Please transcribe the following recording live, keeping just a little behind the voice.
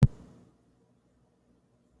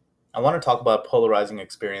I want to talk about polarizing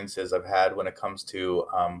experiences I've had when it comes to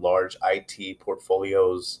large IT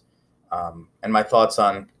portfolios, and my thoughts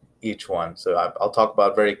on each one. So I'll talk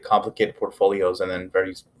about very complicated portfolios and then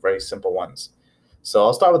very simple ones. So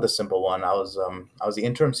I'll start with the simple one. I was the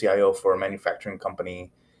interim CIO for a manufacturing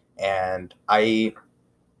company, and I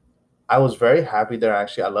was very happy there.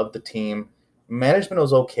 Actually, I loved the team. Management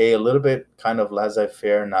was okay, a little bit kind of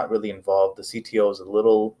laissez-faire, not really involved. The CTO was a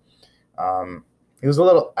little um, he was a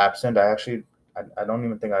little absent. I don't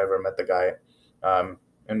even think I ever met the guy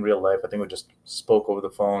in real life. I think we just spoke over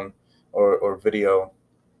the phone or video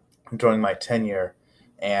during my tenure,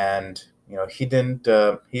 and he didn't.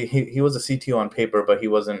 He was a CTO on paper, but he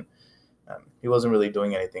wasn't really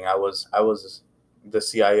doing anything. I was the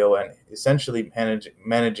CIO and essentially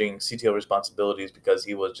managing CTO responsibilities because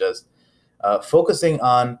he was just focusing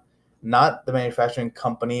on not the manufacturing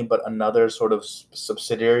company, but another sort of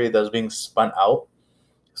subsidiary that was being spun out.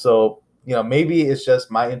 So, maybe it's just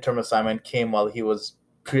my interim assignment came while he was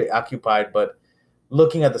preoccupied, but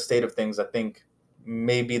looking at the state of things, I think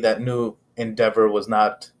maybe that new endeavor was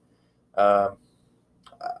not. Uh,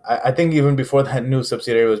 I think even before that new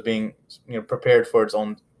subsidiary was being, prepared for its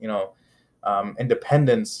own,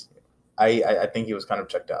 independence, I think he was kind of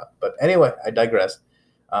checked out. But anyway, I digress.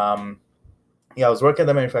 Um, yeah, I was working at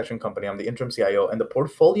the manufacturing company. I'm the interim CIO, and the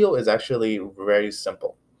portfolio is actually very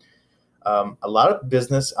simple. A lot of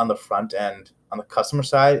business on the front end, on the customer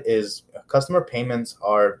side, is customer payments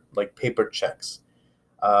are like paper checks.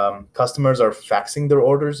 Customers are faxing their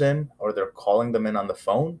orders in, or they're calling them in on the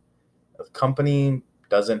phone. The company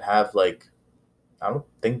doesn't have like, I don't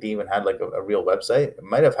think they even had like a real website. It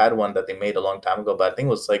might have had one that they made a long time ago, but I think it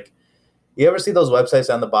was like, you ever see those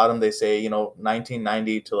websites on the bottom? They say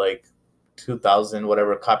 1990 to like 2000,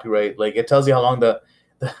 whatever, copyright. Like it tells you how long the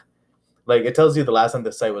like it tells you the last time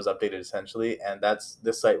the site was updated essentially, and that's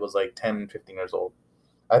this site was like 10, 15 years old.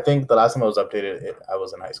 I think the last time I was updated, I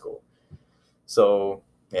was in high school. So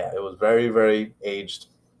yeah, it was very, very aged.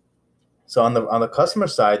 So on the customer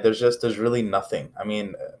side, there's really nothing. I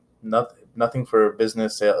mean, nothing for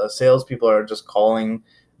business. Salespeople are just calling.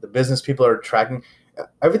 The business people are tracking.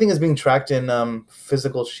 Everything is being tracked in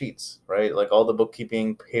physical sheets, right? Like all the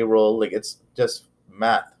bookkeeping, payroll, like it's just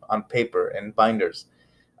math on paper and binders.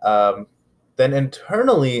 Um, then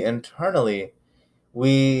internally,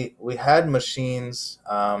 we had machines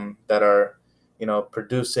that are,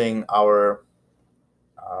 producing our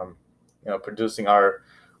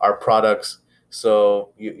products. So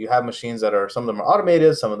you have machines that are, some of them are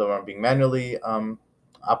automated, some of them are being manually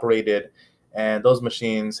operated, and those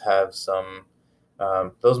machines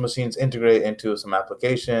integrate into some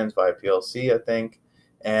applications via PLC, I think,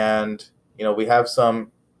 and we have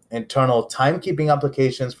some internal timekeeping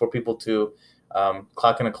applications for people to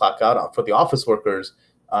clock in and clock out for the office workers,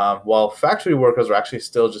 while factory workers are actually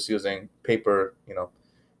still just using papers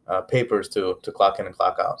to clock in and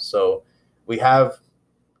clock out. So we have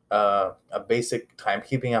a basic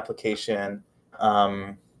timekeeping application.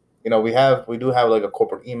 We do have like a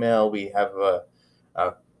corporate email. We have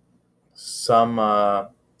uh, some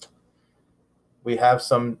we have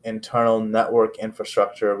some internal network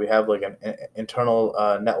infrastructure. We have like an internal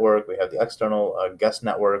network. We have the external guest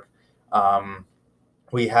network. Um,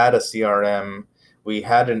 we had a CRM. We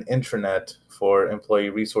had an intranet for employee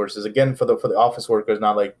resources. Again, for the office workers,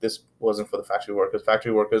 not like this wasn't for the factory workers.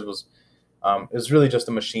 Factory workers was it was really just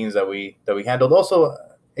the machines that we handled. Also,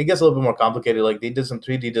 it gets a little bit more complicated. Like they did some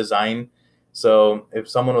 3D design. So if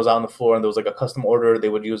someone was out on the floor and there was like a custom order, they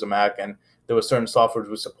would use a Mac, and there were certain softwares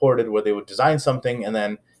we supported where they would design something and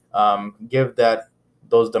then give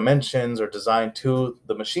those dimensions or design to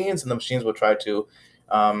the machines, and the machines would try to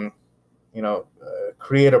um,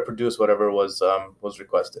 create or produce whatever was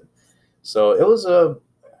requested. So it was a,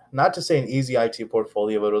 not to say an easy IT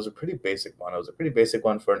portfolio, but it was a pretty basic one. It was a pretty basic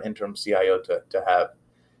one for an interim CIO to have,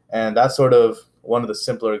 and that's sort of one of the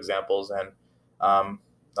simpler examples. And um,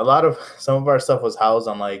 a lot of some of our stuff was housed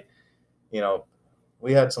on like, you know,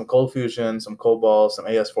 we had some Cold Fusion, some COBOL, some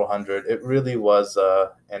AS400. It really was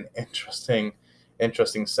an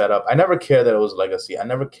interesting setup. I never cared that it was legacy. I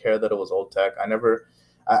never cared that it was old tech. I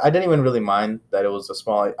didn't even really mind that it was a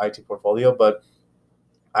small IT portfolio, but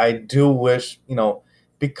I do wish,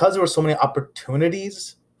 because there were so many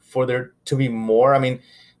opportunities for there to be more. I mean,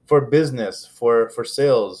 for business, for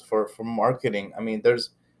sales, for marketing. I mean, there's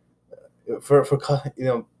for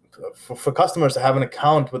for customers to have an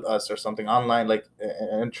account with us or something online, like,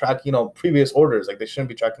 and track previous orders. Like they shouldn't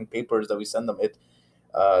be tracking papers that we send them.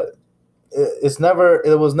 Uh,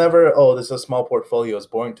 it was never, oh, this is a small portfolio. It's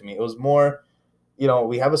boring to me. It was more,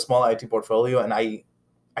 we have a small IT portfolio, and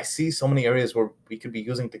I see so many areas where we could be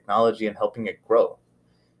using technology and helping it grow.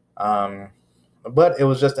 Um, but it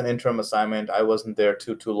was just an interim assignment. I wasn't there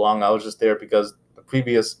too long. I was just there because the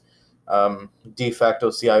previous de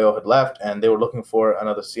facto CIO had left, and they were looking for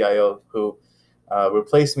another CIO who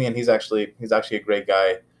replaced me. And he's actually a great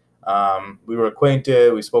guy. We were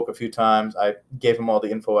acquainted. We spoke a few times. I gave him all the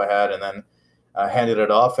info I had, and then handed it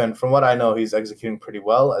off. And from what I know, he's executing pretty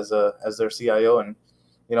well as their CIO. And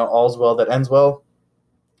all's well that ends well.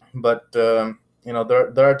 But there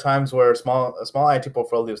are times where a small IT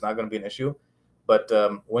portfolio is not going to be an issue. But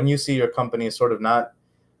when you see your company is sort of not,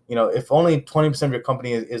 if only 20% of your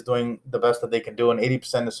company is doing the best that they can do, and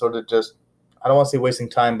 80% is sort of just, I don't want to say wasting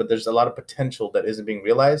time, but there's a lot of potential that isn't being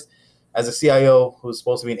realized. As a CIO who's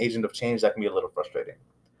supposed to be an agent of change, that can be a little frustrating.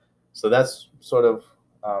 So that's sort of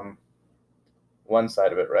one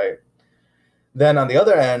side of it, right? Then on the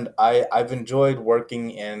other end, I've enjoyed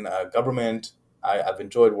working in government. I've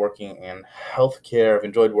enjoyed working in healthcare. I've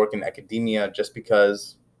enjoyed working in academia just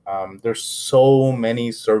because there's so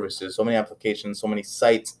many services, so many applications, so many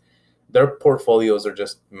sites. Their portfolios are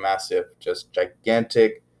just massive, just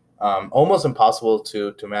gigantic, almost impossible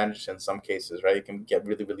to manage in some cases, right? It can get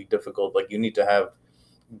really, really difficult. Like you need to have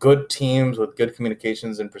good teams with good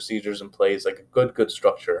communications and procedures in place, like a good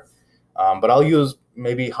structure. But I'll use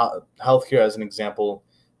maybe healthcare as an example,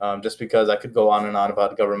 just because I could go on and on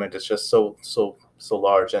about government. It's just so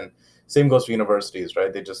large, and same goes for universities,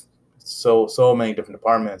 right? They just so many different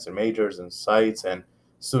departments and majors and sites and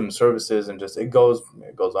student services, and just it goes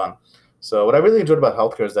on. So what I really enjoyed about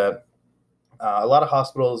healthcare is that a lot of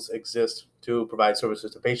hospitals exist to provide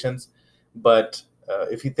services to patients, but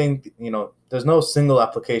if you think, there's no single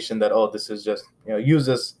application that, oh, this is just,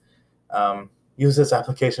 use this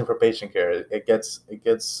application for patient care. It gets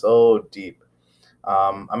so deep.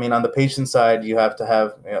 I mean, on the patient side, you have to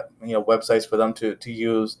have websites for them to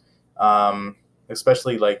use,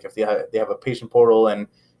 especially like if they have a patient portal, and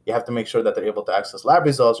you have to make sure that they're able to access lab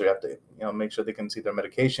results, or you have to make sure they can see their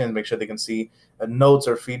medications, make sure they can see notes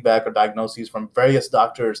or feedback or diagnoses from various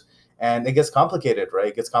doctors. And it gets complicated, right?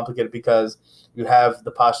 It gets complicated because you have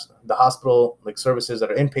the hospital like services that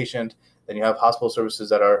are inpatient, then you have hospital services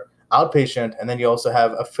that are outpatient, and then you also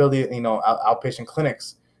have affiliate outpatient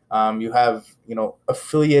clinics. You have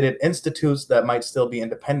affiliated institutes that might still be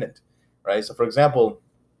independent, right? So for example,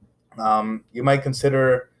 you might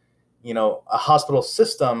consider a hospital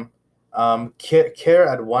system, care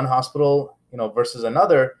at one hospital versus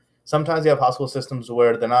another. Sometimes you have hospital systems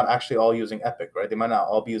where they're not actually all using Epic, right? They might not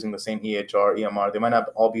all be using the same EHR, EMR. They might not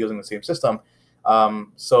all be using the same system.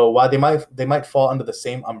 So while they might fall under the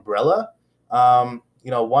same umbrella,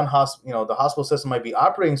 the hospital system might be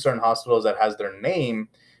operating certain hospitals that has their name,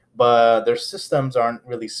 but their systems aren't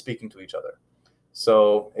really speaking to each other.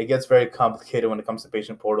 So it gets very complicated when it comes to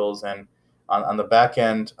patient portals. And on the back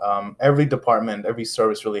end, every department, every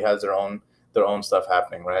service really has their own stuff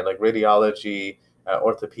happening, right? Like radiology,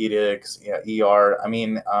 orthopedics, ER. I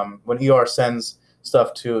mean, when ER sends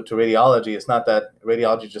stuff to radiology, it's not that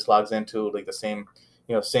radiology just logs into like the same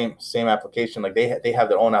application. Like they have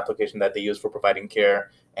their own application that they use for providing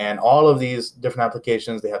care, and all of these different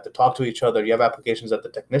applications, they have to talk to each other. You have applications that the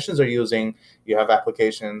technicians are using, you have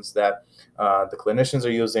applications that the clinicians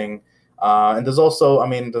are using, and there's also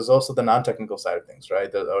the non-technical side of things,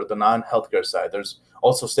 right? Or the non-healthcare side. There's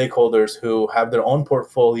also stakeholders who have their own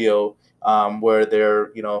portfolio, where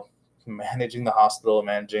they're managing the hospital,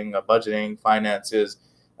 managing budgeting, finances,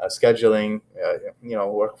 scheduling,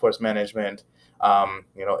 workforce management,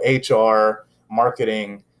 HR,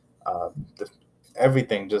 marketing, uh,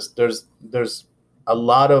 everything. Just there's a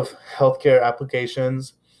lot of healthcare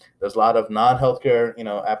applications. There's a lot of non-healthcare,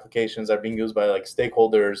 applications that are being used by like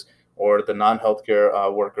stakeholders or the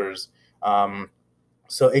non-healthcare workers.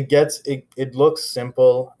 So it looks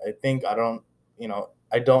simple.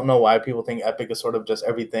 I don't know why people think Epic is sort of just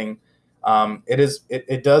everything.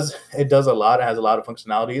 It does a lot. It has a lot of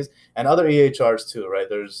functionalities and other EHRs too, right?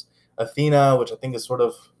 There's Athena, which I think is sort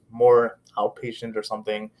of more outpatient or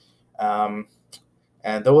something. Um,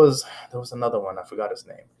 and there was another one, I forgot his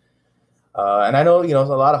name. And I know a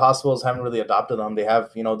lot of hospitals haven't really adopted them. They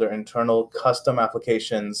have their internal custom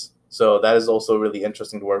applications, so that is also really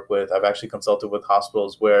interesting to work with. I've actually consulted with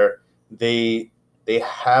hospitals where they they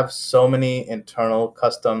have so many internal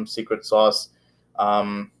custom secret sauce,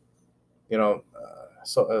 um,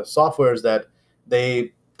 softwares that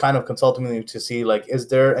they kind of consult me to see, like, is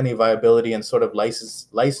there any viability in sort of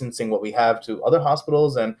licensing what we have to other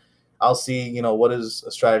hospitals. And I'll see what is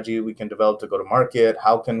a strategy we can develop to go to market.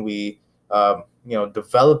 How can we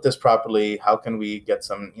develop this properly? How can we get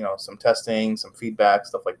some testing, some feedback,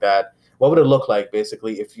 stuff like that, what would it look like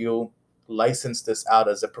basically if you license this out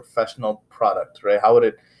as a professional product, right? How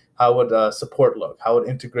would support look? How would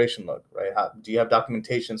integration look, right? Do you have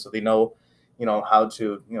documentation so they know, how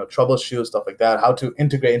to, troubleshoot stuff like that? How to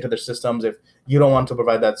integrate into their systems if you don't want to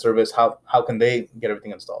provide that service? How can they get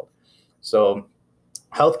everything installed? So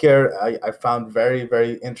healthcare, I found very,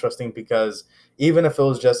 very interesting because even if it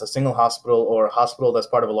was just a single hospital or a hospital that's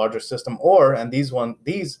part of a larger system, and these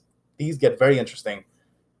get very interesting.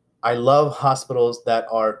 I love hospitals that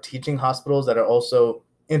are teaching hospitals that are also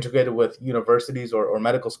integrated with universities or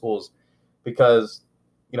medical schools, because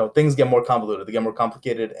things get more convoluted, they get more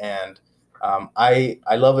complicated, and I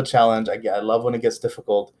love a challenge. I love when it gets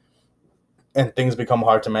difficult and things become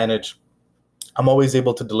hard to manage. I'm always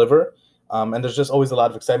able to deliver, and there's just always a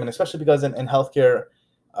lot of excitement, especially because in healthcare,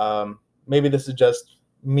 maybe this is just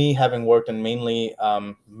me having worked in mainly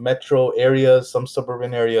metro areas, some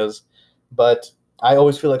suburban areas, but I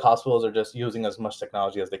always feel like hospitals are just using as much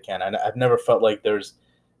technology as they can. And I've never felt like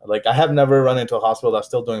I have never run into a hospital that's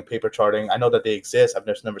still doing paper charting. I know that they exist. I've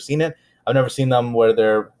just never seen it. I've never seen them where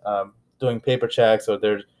they're doing paper checks, or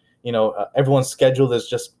they're, everyone's schedule is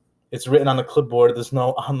just, it's written on a clipboard. There's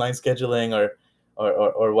no online scheduling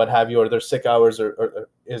or what have you, or their sick hours or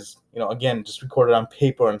is, again, just recorded on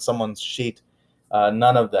paper on someone's sheet.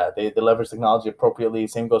 None of that. They leverage technology appropriately.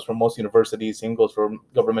 Same goes for most universities. Same goes for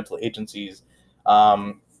governmental agencies.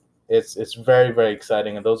 It's very, very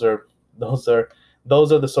exciting, and those are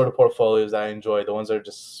the sort of portfolios that I enjoy. The ones that are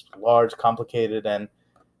just large, complicated, and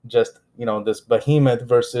just this behemoth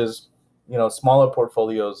versus smaller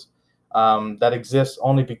portfolios that exist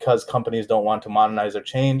only because companies don't want to modernize or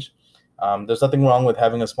change. There's nothing wrong with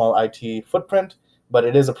having a small IT footprint, but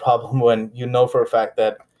it is a problem when for a fact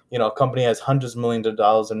that a company has hundreds of millions of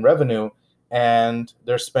dollars in revenue and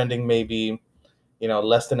they're spending maybe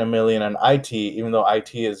less than $1 million on IT, even though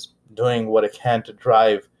IT is doing what it can to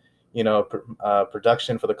drive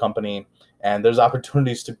production for the company, and there's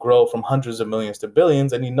opportunities to grow from hundreds of millions to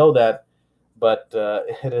billions, and that, but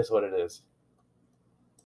it is what it is.